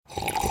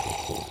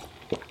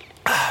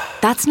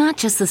That's not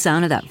just the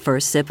sound of that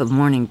first sip of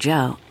Morning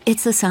Joe.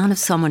 It's the sound of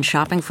someone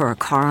shopping for a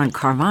car on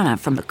Carvana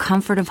from the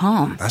comfort of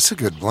home. That's a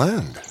good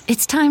blend.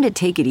 It's time to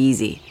take it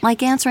easy,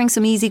 like answering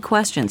some easy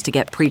questions to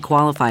get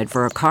pre-qualified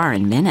for a car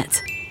in minutes.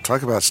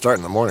 Talk about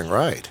starting the morning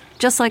right.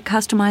 Just like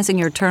customizing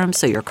your terms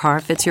so your car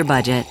fits your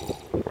budget.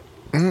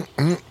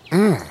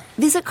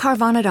 Visit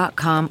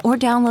Carvana.com or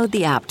download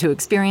the app to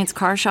experience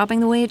car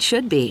shopping the way it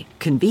should be.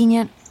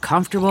 Convenient,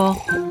 comfortable.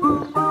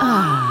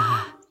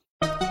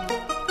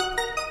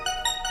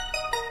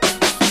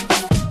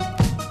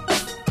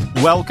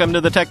 Welcome to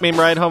the Tech Meme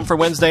Ride Home for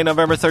Wednesday,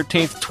 November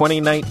 13th,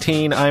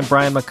 2019. I'm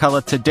Brian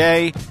McCullough.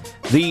 Today,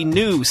 the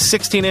new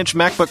 16-inch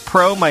MacBook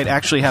Pro might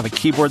actually have a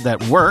keyboard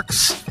that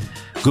works.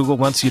 Google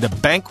wants you to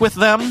bank with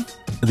them.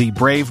 The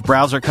Brave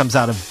browser comes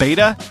out of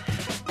beta.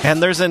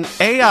 And there's an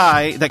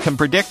AI that can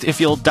predict if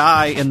you'll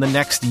die in the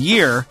next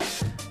year,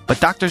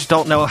 but doctors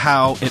don't know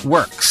how it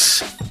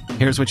works.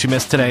 Here's what you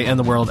missed today in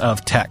the world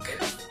of tech.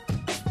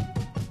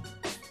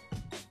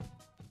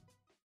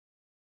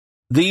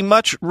 The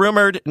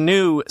much-rumored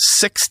new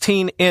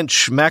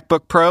 16-inch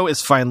MacBook Pro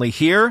is finally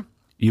here.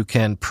 You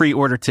can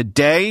pre-order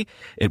today.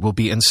 It will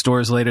be in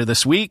stores later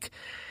this week.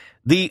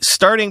 The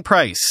starting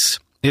price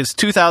is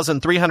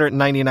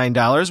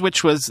 $2,399,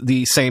 which was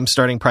the same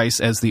starting price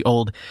as the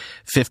old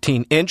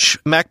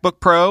 15-inch MacBook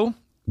Pro,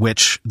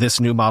 which this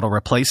new model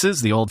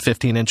replaces. The old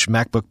 15-inch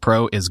MacBook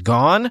Pro is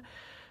gone.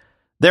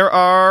 There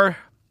are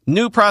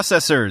new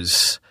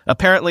processors,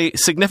 apparently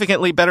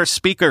significantly better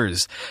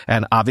speakers,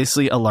 and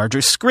obviously a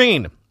larger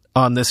screen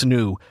on this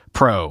new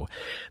Pro.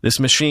 This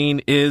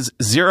machine is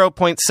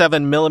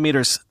 0.7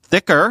 millimeters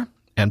thicker,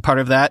 and part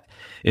of that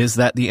is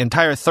that the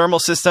entire thermal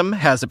system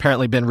has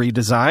apparently been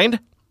redesigned.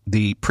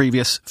 The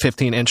previous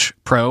 15-inch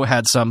Pro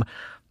had some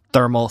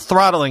thermal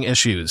throttling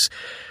issues.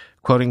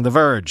 Quoting The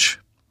Verge,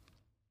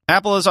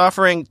 Apple is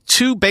offering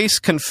two base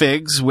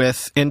configs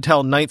with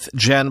Intel 9th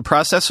Gen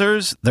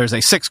processors. There's a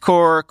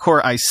 6-core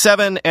Core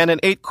i7 and an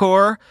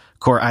 8-core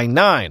Core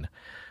i9.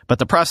 But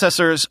the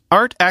processors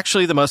aren't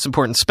actually the most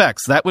important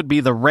specs. That would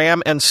be the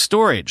RAM and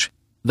storage.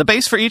 The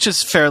base for each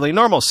is fairly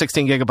normal,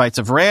 16 gigabytes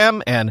of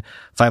RAM and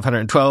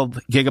 512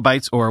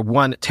 gigabytes or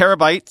 1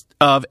 terabyte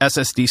of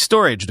SSD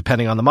storage,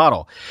 depending on the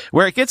model.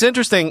 Where it gets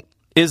interesting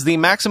is the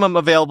maximum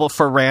available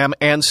for RAM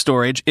and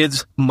storage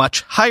is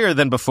much higher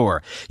than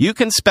before. You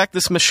can spec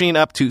this machine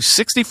up to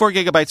 64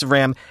 gigabytes of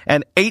RAM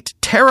and 8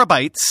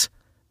 terabytes,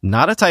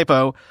 not a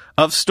typo,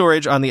 of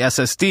storage on the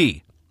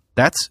SSD.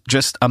 That's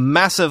just a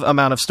massive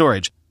amount of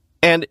storage.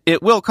 And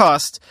it will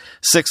cost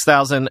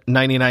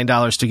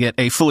 $6,099 to get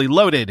a fully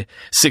loaded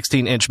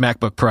 16-inch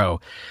MacBook Pro.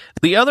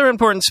 The other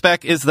important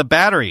spec is the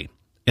battery.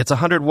 It's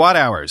 100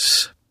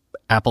 watt-hours.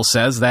 Apple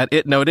says that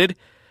it noted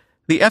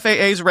the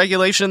FAA's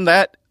regulation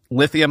that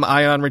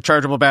lithium-ion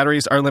rechargeable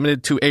batteries are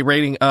limited to a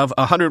rating of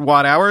 100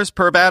 watt-hours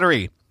per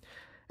battery,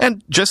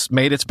 and just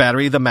made its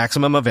battery the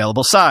maximum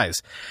available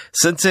size.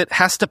 Since it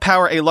has to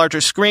power a larger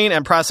screen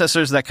and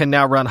processors that can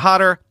now run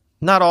hotter,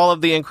 not all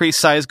of the increased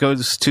size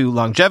goes to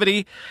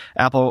longevity.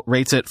 Apple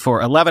rates it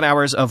for 11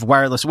 hours of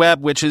wireless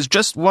web, which is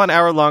just 1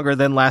 hour longer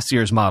than last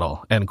year's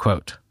model, end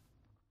quote.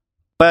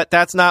 But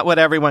that's not what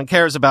everyone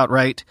cares about,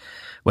 right?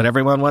 What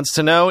everyone wants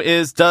to know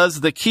is,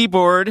 does the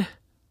keyboard,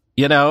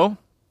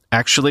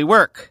 actually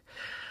work?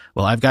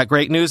 Well, I've got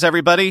great news,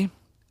 everybody.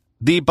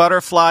 The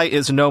butterfly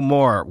is no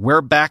more.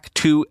 We're back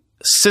to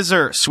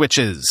scissor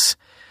switches.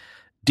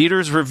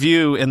 Dieter's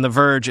review in The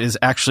Verge is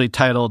actually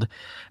titled,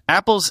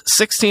 Apple's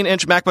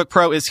 16-inch MacBook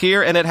Pro is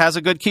here and it has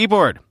a good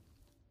keyboard.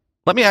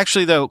 Let me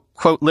actually, though,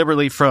 quote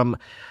liberally from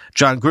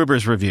John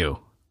Gruber's review.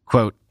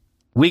 Quote,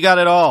 we got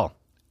it all.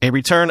 A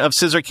return of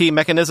scissor key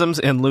mechanisms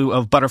in lieu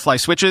of butterfly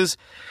switches,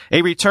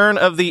 a return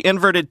of the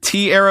inverted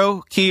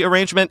T-arrow key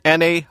arrangement,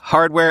 and a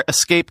hardware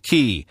escape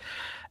key.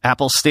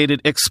 Apple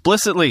stated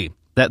explicitly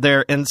that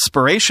their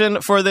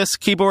inspiration for this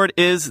keyboard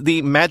is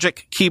the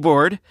Magic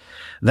Keyboard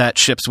that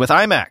ships with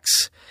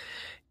iMacs.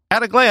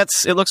 At a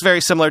glance, it looks very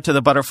similar to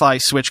the butterfly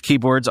switch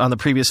keyboards on the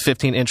previous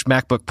 15-inch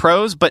MacBook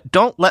Pros, but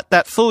don't let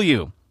that fool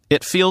you.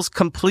 It feels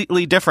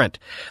completely different.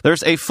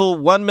 There's a full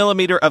 1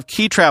 millimeter of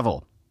key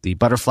travel. The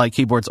butterfly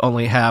keyboards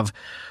only have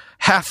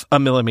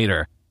 0.5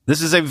 millimeter.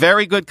 This is a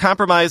very good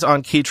compromise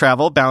on key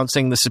travel,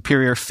 balancing the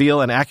superior feel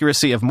and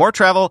accuracy of more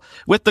travel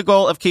with the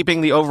goal of keeping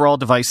the overall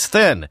device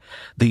thin.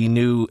 The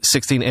new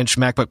 16-inch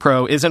MacBook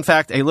Pro is in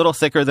fact a little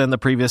thicker than the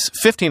previous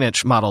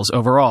 15-inch models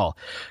overall.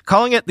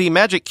 Calling it the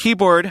Magic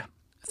Keyboard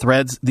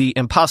threads the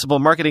impossible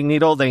marketing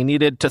needle they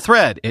needed to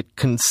thread. It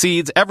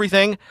concedes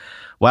everything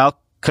while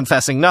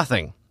confessing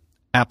nothing.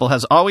 Apple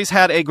has always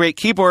had a great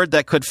keyboard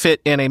that could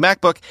fit in a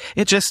MacBook.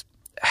 It just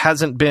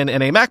hasn't been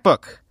in a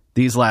MacBook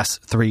these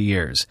last 3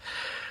 years.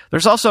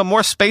 There's also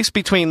more space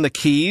between the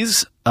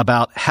keys,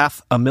 about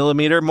 0.5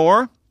 millimeter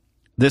more.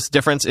 This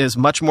difference is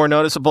much more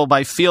noticeable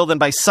by feel than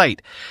by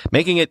sight.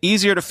 Making it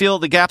easier to feel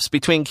the gaps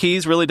between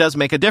keys really does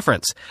make a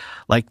difference.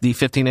 Like the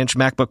 15-inch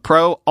MacBook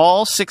Pro,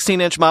 all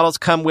 16-inch models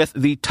come with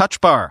the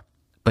Touch Bar.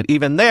 But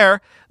even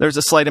there's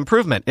a slight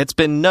improvement. It's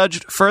been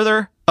nudged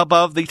further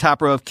above the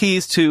top row of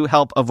keys to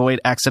help avoid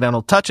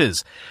accidental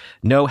touches.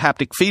 No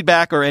haptic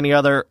feedback or any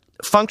other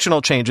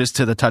functional changes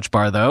to the touch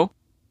bar, though.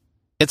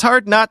 It's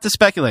hard not to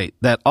speculate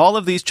that all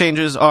of these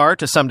changes are,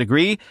 to some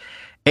degree,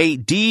 a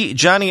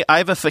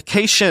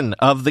de-Johnny-Ivification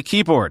of the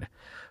keyboard.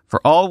 For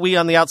all we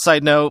on the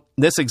outside know,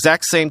 this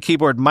exact same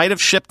keyboard might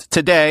have shipped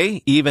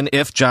today, even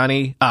if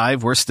Johnny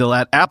Ive were still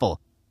at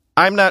Apple.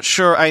 I'm not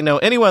sure I know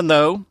anyone,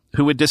 though,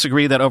 who would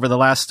disagree that over the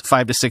last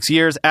 5 to 6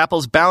 years,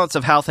 Apple's balance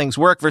of how things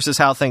work versus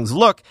how things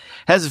look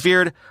has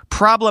veered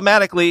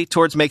problematically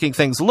towards making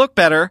things look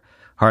better,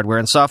 hardware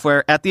and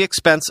software, at the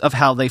expense of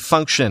how they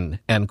function,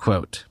 end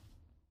quote.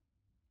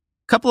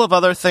 Couple of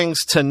other things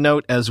to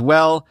note as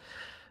well.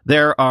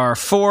 There are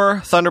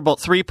 4 Thunderbolt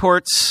 3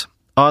 ports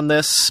on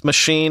this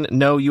machine,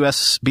 no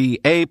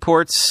USB-A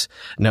ports,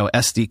 no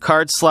SD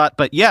card slot,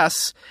 but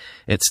yes,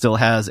 it still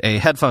has a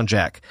headphone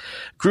jack.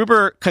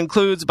 Gruber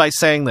concludes by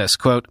saying this,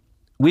 quote,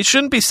 "We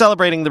shouldn't be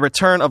celebrating the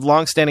return of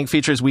long-standing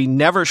features we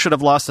never should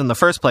have lost in the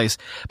first place,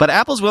 but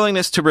Apple's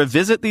willingness to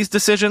revisit these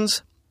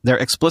decisions, their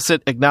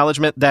explicit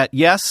acknowledgement that,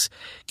 yes,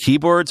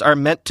 keyboards are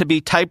meant to be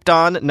typed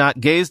on,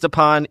 not gazed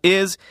upon,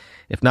 is,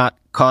 if not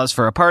cause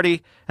for a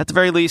party, at the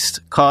very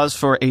least, cause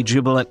for a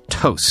jubilant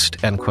toast,"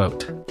 end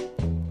quote.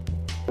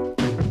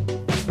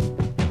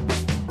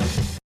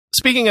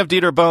 Speaking of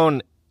Dieter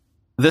Bohn,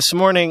 this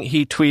morning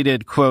he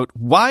tweeted, quote,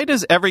 "Why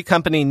does every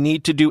company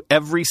need to do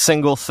every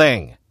single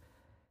thing?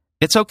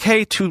 It's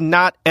okay to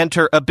not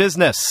enter a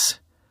business.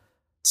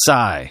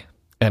 Sigh,"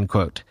 end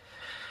quote.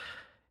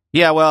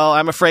 Yeah, well,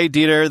 I'm afraid,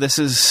 Dieter, this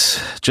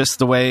is just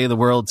the way the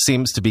world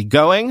seems to be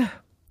going.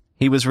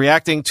 He was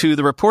reacting to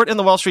the report in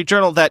the Wall Street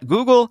Journal that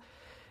Google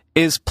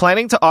is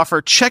planning to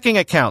offer checking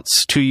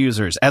accounts to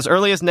users as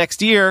early as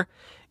next year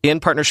in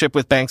partnership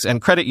with banks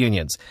and credit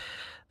unions.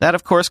 That,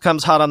 of course,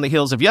 comes hot on the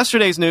heels of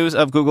yesterday's news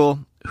of Google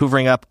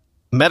hoovering up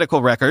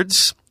medical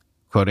records.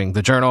 Quoting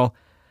the Journal,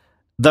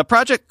 "The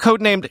project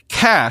codenamed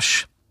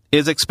Cash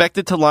is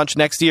expected to launch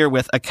next year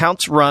with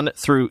accounts run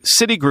through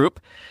Citigroup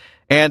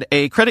and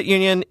a credit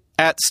union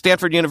at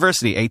Stanford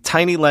University, a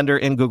tiny lender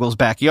in Google's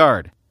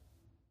backyard.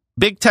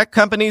 Big tech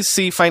companies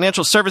see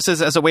financial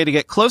services as a way to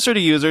get closer to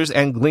users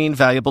and glean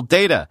valuable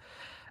data.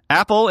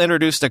 Apple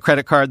introduced a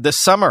credit card this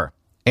summer.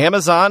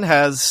 Amazon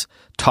has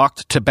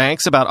talked to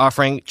banks about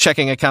offering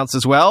checking accounts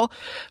as well.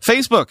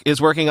 Facebook is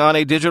working on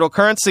a digital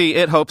currency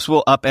it hopes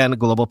will upend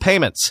global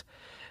payments.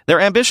 Their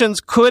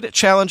ambitions could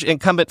challenge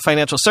incumbent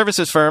financial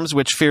services firms,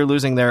 which fear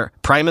losing their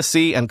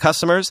primacy and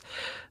customers.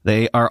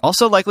 They are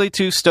also likely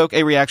to stoke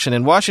a reaction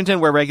in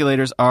Washington, where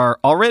regulators are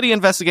already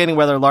investigating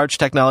whether large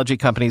technology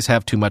companies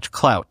have too much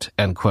clout,"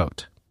 end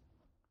quote.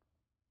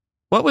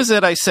 What was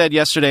it I said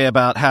yesterday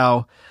about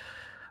how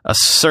a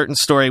certain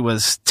story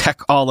was tech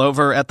all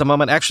over at the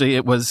moment? Actually,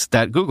 it was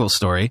that Google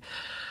story.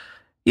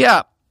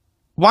 Yeah,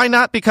 why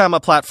not become a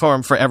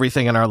platform for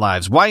everything in our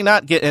lives? Why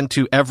not get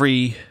into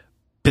every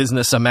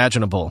business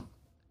imaginable?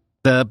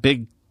 The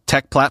big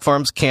tech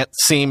platforms can't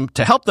seem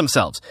to help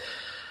themselves.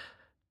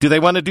 Do they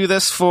want to do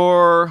this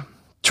for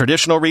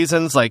traditional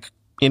reasons, like,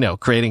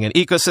 creating an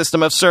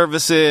ecosystem of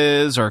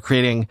services or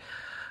creating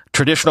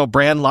traditional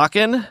brand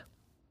lock-in?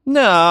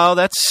 No,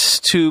 that's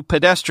too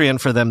pedestrian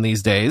for them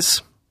these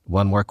days.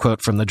 One more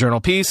quote from the Journal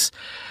piece.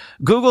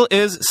 "Google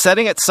is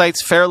setting its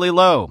sights fairly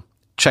low.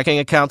 Checking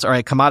accounts are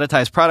a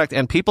commoditized product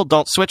and people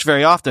don't switch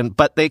very often,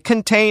 but they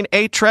contain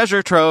a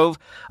treasure trove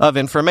of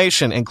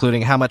information,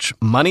 including how much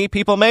money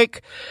people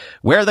make,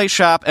 where they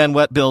shop, and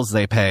what bills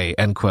they pay,"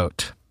 end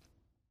quote.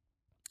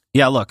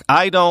 Yeah, look,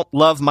 I don't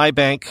love my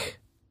bank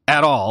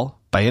at all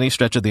by any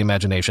stretch of the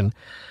imagination.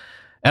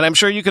 And I'm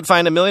sure you could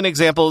find a million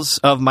examples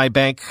of my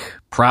bank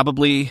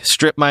probably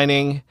strip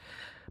mining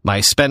my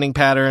spending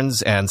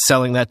patterns and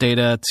selling that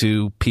data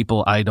to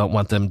people I don't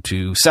want them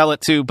to sell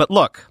it to. But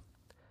look,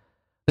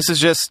 this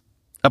is just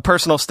a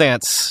personal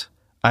stance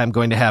I'm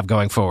going to have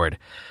going forward.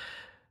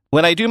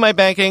 When I do my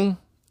banking,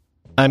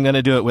 I'm going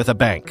to do it with a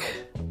bank.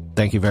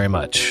 Thank you very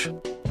much.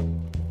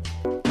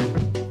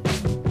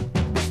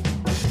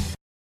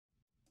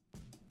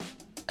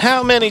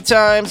 How many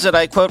times did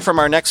I quote from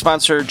our next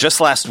sponsor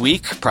just last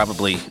week?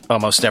 Probably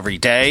almost every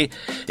day.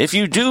 If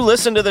you do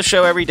listen to the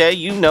show every day,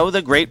 you know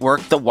the great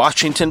work the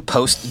Washington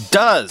Post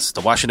does.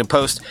 The Washington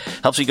Post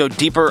helps you go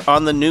deeper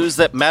on the news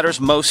that matters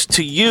most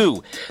to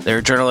you.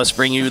 Their journalists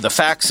bring you the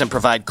facts and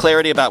provide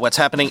clarity about what's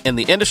happening in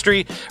the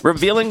industry,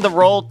 revealing the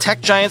role tech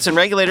giants and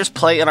regulators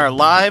play in our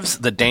lives,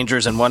 the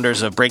dangers and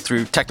wonders of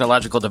breakthrough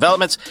technological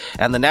developments,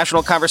 and the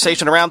national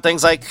conversation around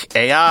things like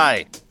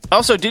AI.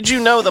 Also, did you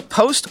know the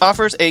Post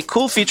offers a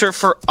cool feature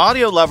for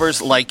audio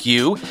lovers like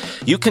you?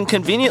 You can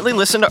conveniently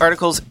listen to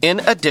articles in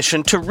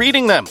addition to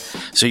reading them,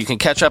 so you can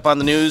catch up on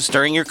the news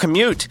during your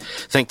commute.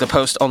 Think the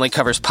Post only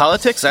covers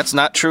politics? That's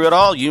not true at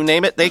all. You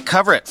name it, they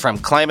cover it, from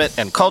climate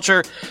and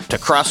culture to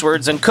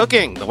crosswords and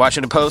cooking. The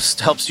Washington Post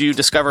helps you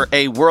discover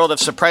a world of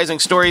surprising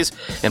stories,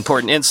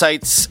 important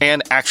insights,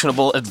 and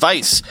actionable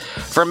advice.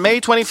 From May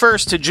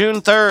 21st to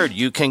June 3rd,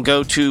 you can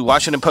go to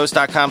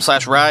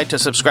WashingtonPost.com/ride to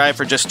subscribe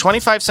for just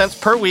 25 cents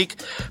per week week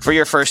for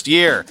your first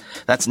year.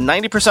 That's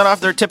 90%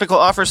 off their typical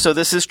offer, so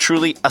this is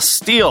truly a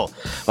steal.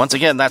 Once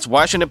again, that's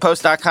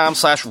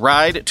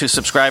WashingtonPost.com/ride to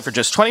subscribe for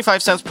just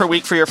 25 cents per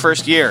week for your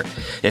first year.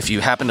 If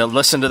you happen to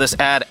listen to this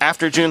ad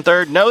after June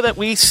 3rd, know that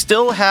we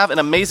still have an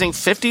amazing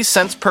 50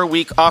 cents per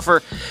week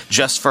offer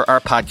just for our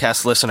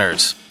podcast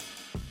listeners.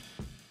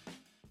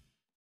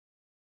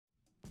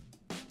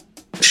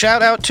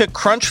 Shout out to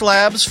Crunch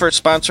Labs for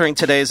sponsoring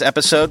today's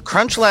episode.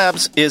 Crunch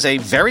Labs is a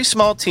very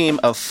small team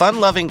of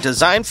fun-loving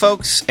design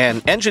folks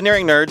and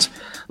engineering nerds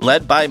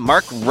led by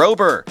Mark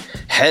Rober,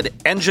 head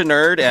engine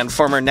nerd and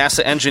former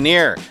NASA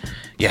engineer.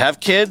 You have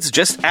kids?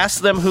 Just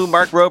ask them who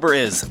Mark Rober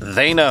is.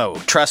 They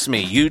know. Trust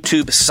me,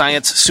 YouTube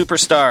science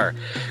superstar.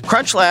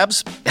 Crunch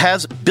Labs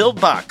has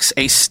BuildBox,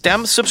 a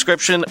STEM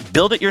subscription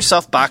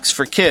build-it-yourself box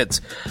for kids.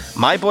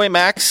 My boy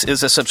Max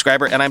is a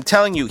subscriber, and I'm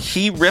telling you,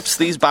 he rips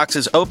these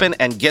boxes open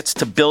and gets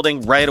to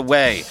building right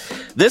away.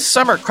 This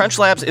summer, Crunch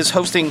Labs is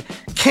hosting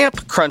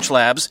Camp Crunch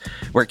Labs,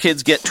 where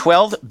kids get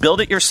 12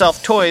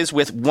 build-it-yourself toys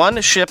with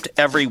one shipped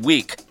every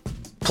week.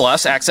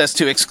 Plus, access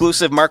to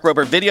exclusive Mark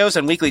Rober videos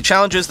and weekly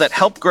challenges that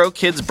help grow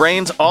kids'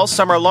 brains all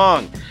summer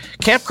long.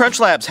 Camp Crunch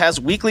Labs has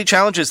weekly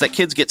challenges that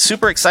kids get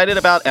super excited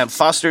about and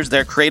fosters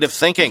their creative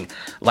thinking.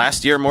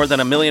 Last year, more than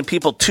 1 million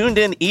people tuned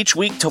in each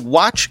week to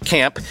watch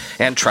camp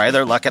and try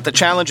their luck at the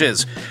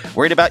challenges.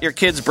 Worried about your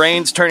kids'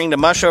 brains turning to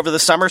mush over the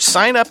summer?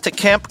 Sign up to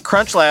Camp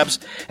Crunch Labs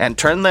and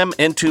turn them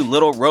into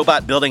little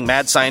robot-building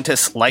mad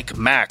scientists like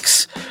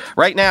Max.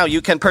 Right now,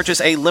 you can purchase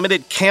a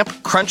limited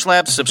Camp Crunch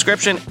Labs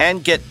subscription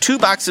and get 2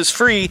 boxes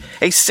free,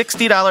 a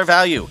 $60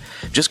 value.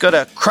 Just go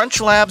to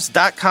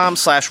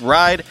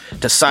crunchlabs.com/ride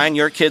to sign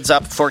your kids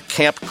up for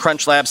Camp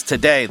Crunch Labs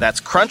today.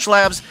 That's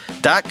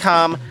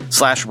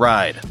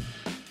crunchlabs.com/ride.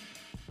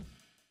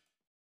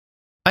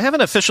 I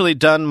haven't officially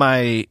done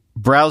my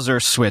browser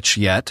switch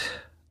yet.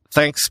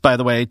 Thanks, by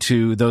the way,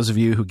 to those of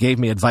you who gave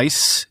me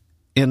advice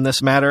in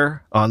this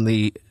matter on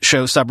the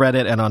show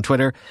subreddit and on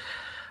Twitter.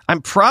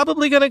 I'm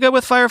probably going to go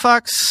with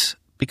Firefox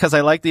because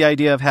I like the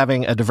idea of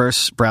having a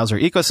diverse browser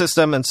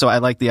ecosystem, and so I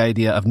like the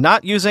idea of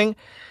not using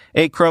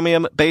a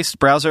Chromium-based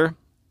browser.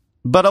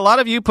 But a lot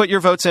of you put your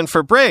votes in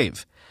for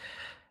Brave.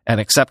 And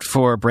except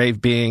for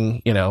Brave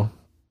being,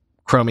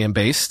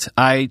 Chromium-based,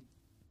 I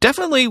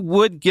definitely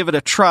would give it a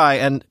try,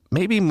 and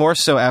maybe more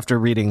so after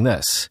reading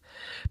this.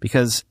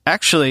 Because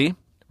actually,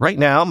 right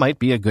now might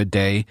be a good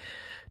day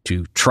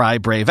to try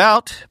Brave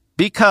out,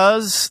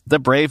 because the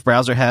Brave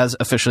browser has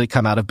officially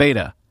come out of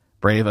beta.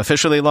 Brave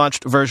officially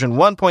launched version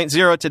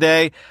 1.0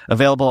 today,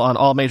 available on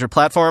all major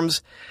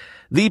platforms.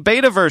 The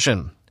beta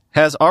version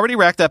has already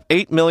racked up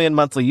 8 million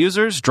monthly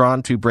users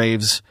drawn to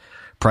Brave's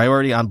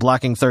priority on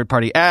blocking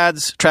third-party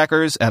ads,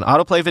 trackers, and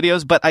autoplay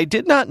videos, but I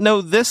did not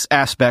know this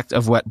aspect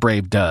of what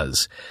Brave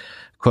does.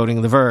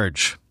 Quoting The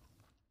Verge,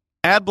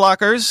 ad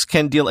blockers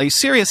can deal a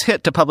serious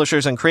hit to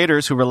publishers and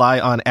creators who rely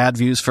on ad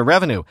views for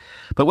revenue.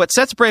 But what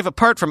sets Brave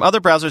apart from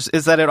other browsers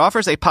is that it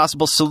offers a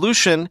possible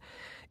solution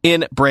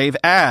in Brave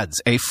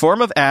Ads, a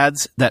form of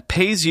ads that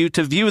pays you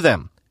to view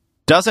them,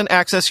 doesn't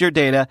access your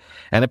data,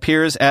 and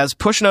appears as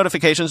push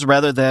notifications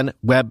rather than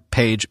web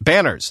page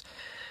banners.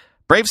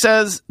 Brave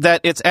says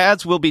that its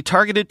ads will be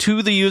targeted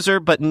to the user,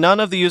 but none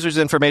of the user's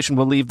information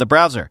will leave the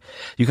browser.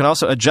 You can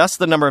also adjust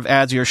the number of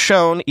ads you're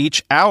shown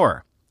each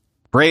hour.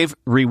 Brave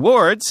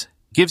Rewards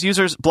gives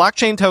users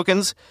blockchain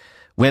tokens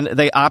when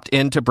they opt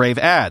into Brave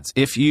Ads.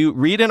 If you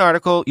read an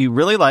article you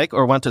really like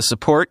or want to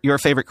support your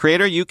favorite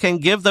creator, you can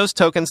give those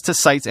tokens to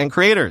sites and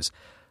creators.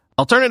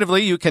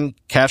 Alternatively, you can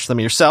cash them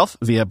yourself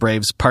via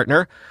Brave's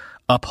partner,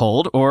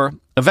 Uphold, or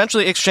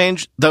eventually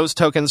exchange those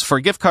tokens for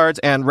gift cards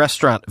and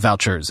restaurant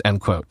vouchers,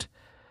 end quote.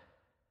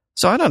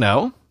 So I don't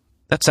know.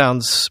 That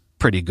sounds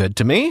pretty good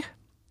to me.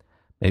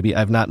 Maybe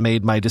I've not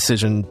made my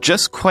decision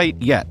just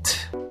quite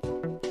yet.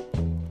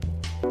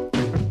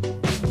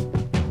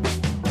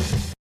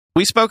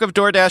 We spoke of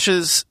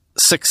DoorDash's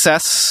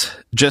success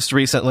just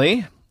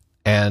recently.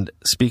 And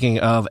speaking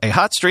of a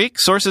hot streak,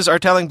 sources are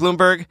telling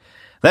Bloomberg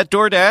that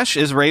DoorDash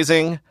is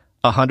raising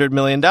 $100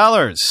 million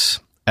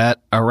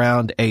at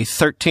around a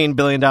 $13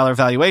 billion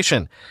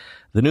valuation.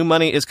 The new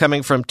money is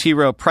coming from T.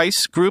 Rowe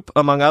Price Group,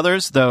 among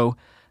others, though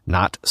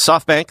not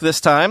SoftBank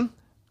this time.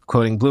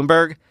 Quoting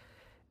Bloomberg,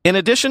 in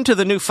addition to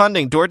the new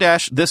funding,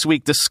 DoorDash this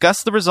week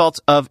discussed the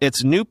results of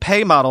its new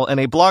pay model in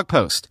a blog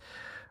post.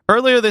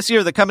 Earlier this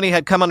year, the company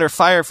had come under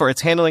fire for its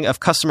handling of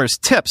customers'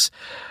 tips,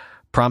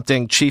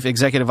 prompting Chief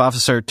Executive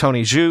Officer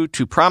Tony Zhu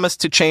to promise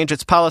to change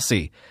its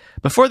policy.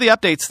 Before the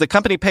updates, the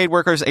company paid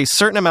workers a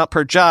certain amount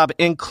per job,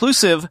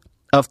 inclusive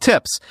of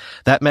tips.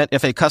 That meant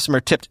if a customer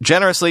tipped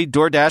generously,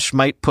 DoorDash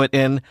might put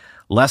in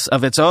less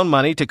of its own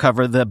money to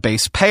cover the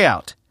base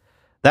payout.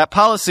 That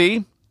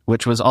policy,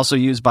 which was also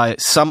used by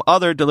some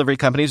other delivery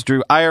companies,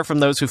 drew ire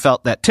from those who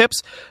felt that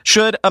tips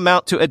should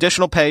amount to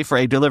additional pay for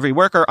a delivery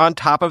worker on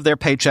top of their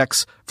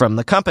paychecks from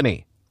the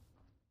company.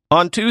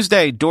 On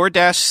Tuesday,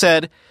 DoorDash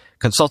said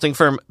consulting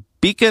firm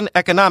Beacon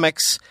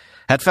Economics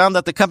had found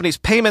that the company's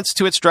payments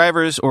to its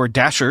drivers, or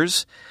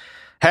dashers,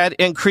 had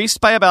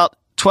increased by about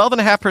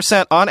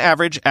 12.5% on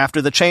average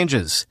after the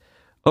changes.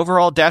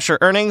 Overall Dasher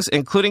earnings,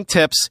 including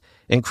tips,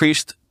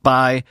 increased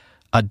by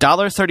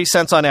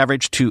 $1.30 on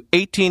average to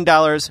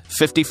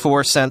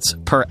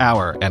 $18.54 per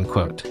hour, end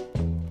quote.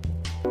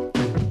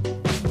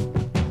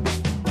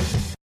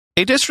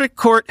 A district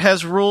court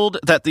has ruled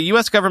that the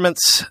U.S.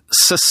 government's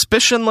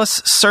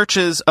suspicionless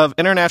searches of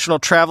international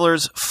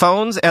travelers'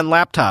 phones and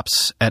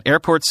laptops at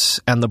airports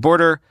and the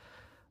border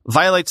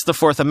violates the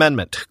Fourth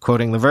Amendment.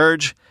 Quoting The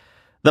Verge,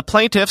 the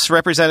plaintiffs,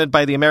 represented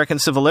by the American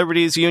Civil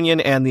Liberties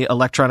Union and the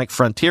Electronic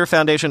Frontier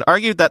Foundation,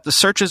 argued that the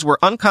searches were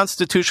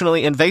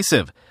unconstitutionally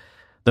invasive.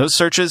 Those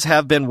searches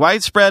have been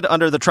widespread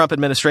under the Trump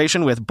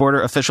administration, with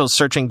border officials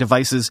searching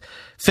devices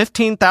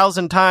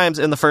 15,000 times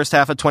in the first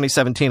half of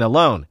 2017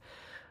 alone.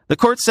 The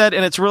court said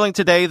in its ruling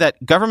today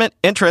that government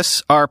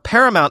interests are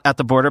paramount at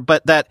the border,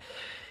 but that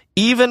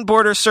even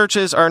border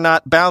searches are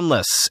not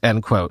boundless,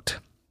 end quote.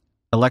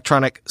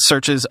 Electronic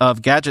searches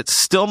of gadgets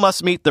still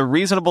must meet the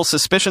reasonable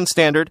suspicion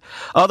standard,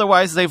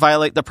 otherwise they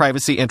violate the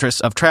privacy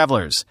interests of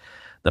travelers.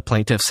 The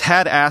plaintiffs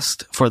had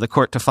asked for the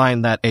court to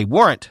find that a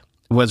warrant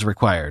was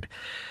required.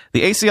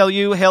 The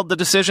ACLU hailed the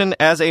decision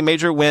as a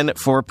major win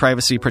for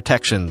privacy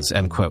protections,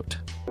 end quote.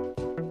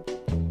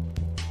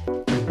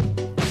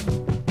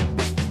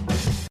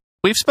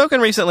 We've spoken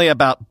recently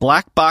about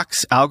black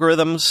box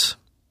algorithms,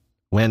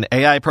 when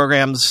AI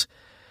programs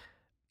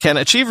can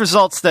achieve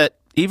results that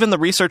even the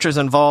researchers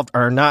involved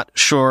are not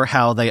sure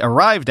how they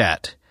arrived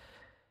at.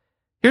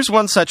 Here's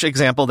one such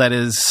example that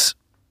is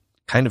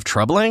kind of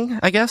troubling,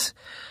 I guess.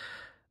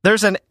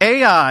 There's an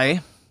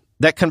AI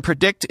that can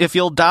predict if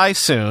you'll die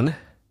soon,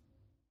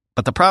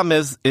 but the problem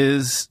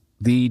is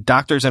the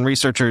doctors and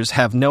researchers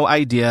have no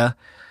idea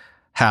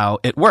how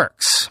it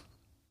works.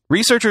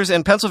 Researchers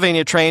in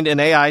Pennsylvania trained an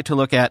AI to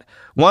look at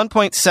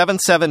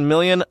 1.77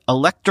 million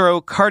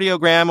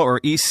electrocardiogram or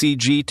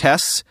ECG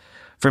tests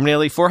from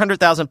nearly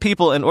 400,000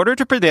 people in order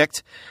to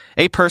predict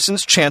a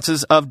person's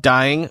chances of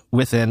dying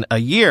within a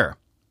year.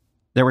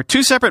 There were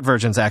two separate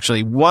versions,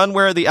 actually. One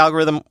where the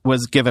algorithm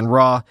was given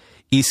raw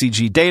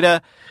ECG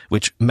data,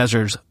 which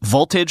measures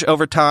voltage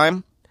over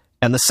time,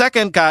 and the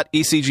second got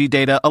ECG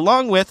data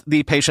along with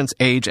the patient's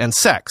age and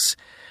sex.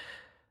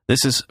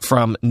 This is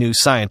from New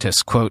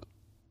Scientist, quote,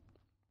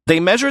 "They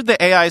measured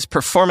the AI's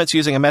performance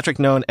using a metric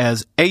known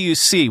as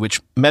AUC,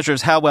 which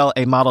measures how well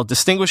a model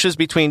distinguishes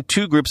between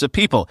two groups of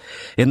people.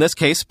 In this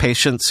case,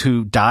 patients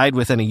who died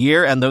within a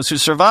year and those who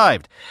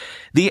survived.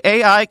 The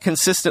AI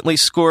consistently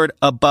scored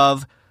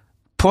above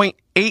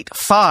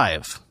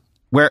 0.85,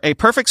 where a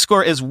perfect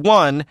score is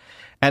 1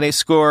 and a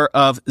score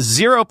of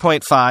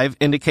 0.5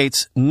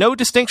 indicates no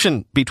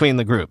distinction between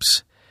the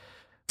groups.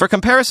 For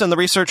comparison, the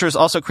researchers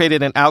also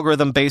created an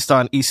algorithm based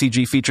on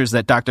ECG features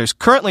that doctors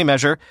currently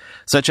measure,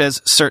 such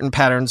as certain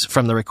patterns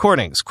from the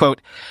recordings. Quote,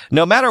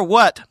 no matter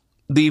what,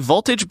 the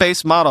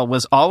voltage-based model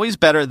was always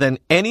better than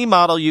any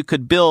model you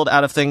could build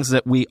out of things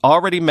that we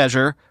already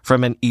measure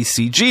from an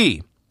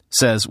ECG,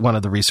 says one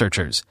of the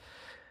researchers.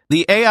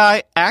 The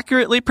AI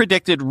accurately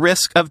predicted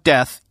risk of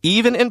death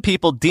even in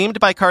people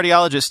deemed by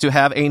cardiologists to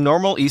have a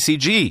normal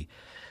ECG.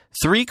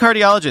 3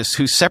 cardiologists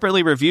who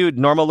separately reviewed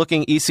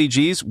normal-looking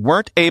ECGs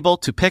weren't able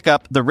to pick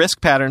up the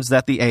risk patterns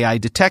that the AI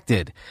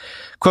detected.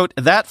 Quote,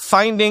 that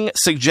finding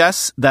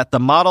suggests that the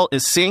model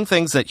is seeing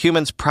things that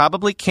humans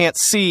probably can't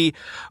see,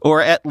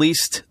 or at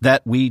least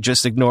that we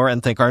just ignore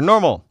and think are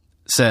normal,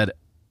 said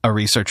a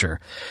researcher.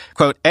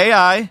 Quote,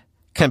 AI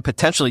can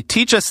potentially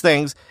teach us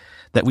things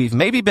that we've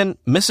maybe been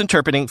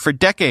misinterpreting for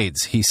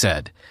decades, he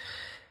said.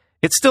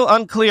 It's still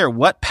unclear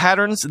what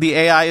patterns the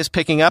AI is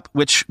picking up,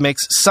 which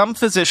makes some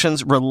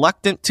physicians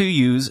reluctant to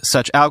use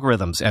such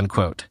algorithms, end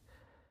quote.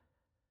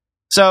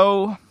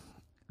 So,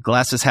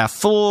 glass is half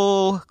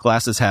full,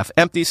 glass is half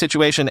empty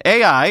situation.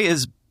 AI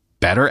is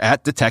better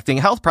at detecting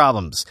health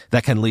problems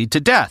that can lead to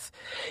death,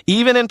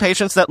 even in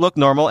patients that look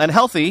normal and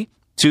healthy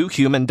to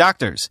human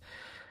doctors.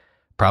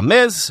 Problem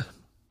is,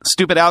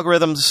 stupid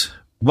algorithms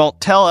won't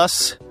tell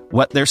us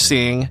what they're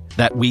seeing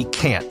that we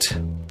can't.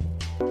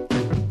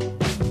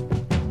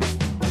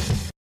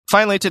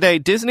 Finally today,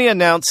 Disney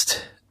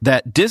announced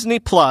that Disney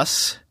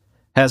Plus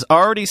has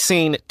already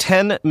seen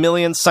 10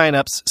 million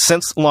signups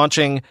since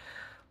launching,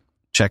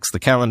 checks the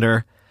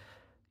calendar,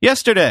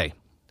 yesterday.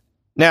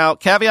 Now,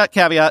 caveat,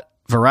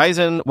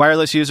 Verizon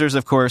wireless users,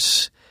 of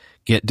course,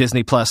 get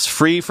Disney Plus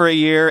free for a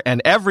year,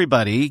 and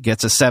everybody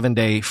gets a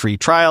 7-day free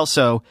trial.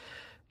 So,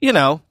 you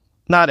know,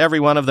 not every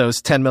one of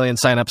those 10 million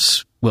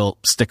signups will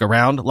stick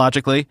around,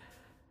 logically.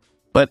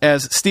 But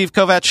as Steve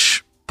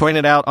Kovacs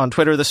pointed out on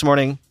Twitter this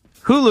morning,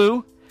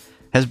 Hulu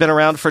has been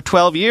around for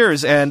 12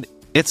 years, and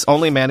it's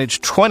only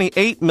managed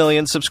 28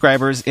 million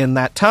subscribers in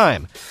that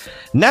time.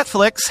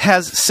 Netflix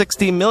has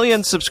 60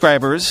 million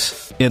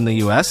subscribers in the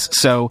U.S.,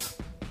 so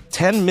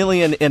 10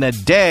 million in a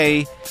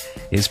day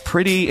is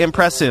pretty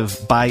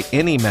impressive by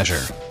any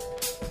measure.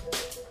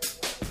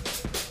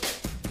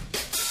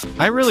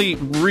 I really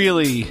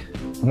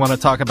want to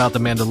talk about The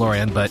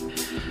Mandalorian, but,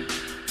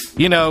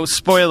 you know,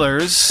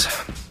 spoilers,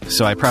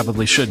 so I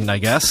probably shouldn't, I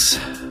guess.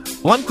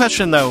 One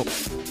question, though,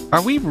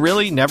 are we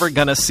really never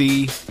going to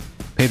see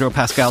Pedro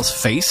Pascal's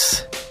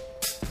face?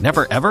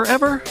 Never, ever,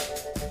 ever?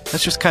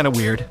 That's just kind of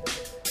weird.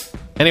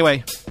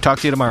 Anyway, talk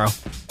to you tomorrow.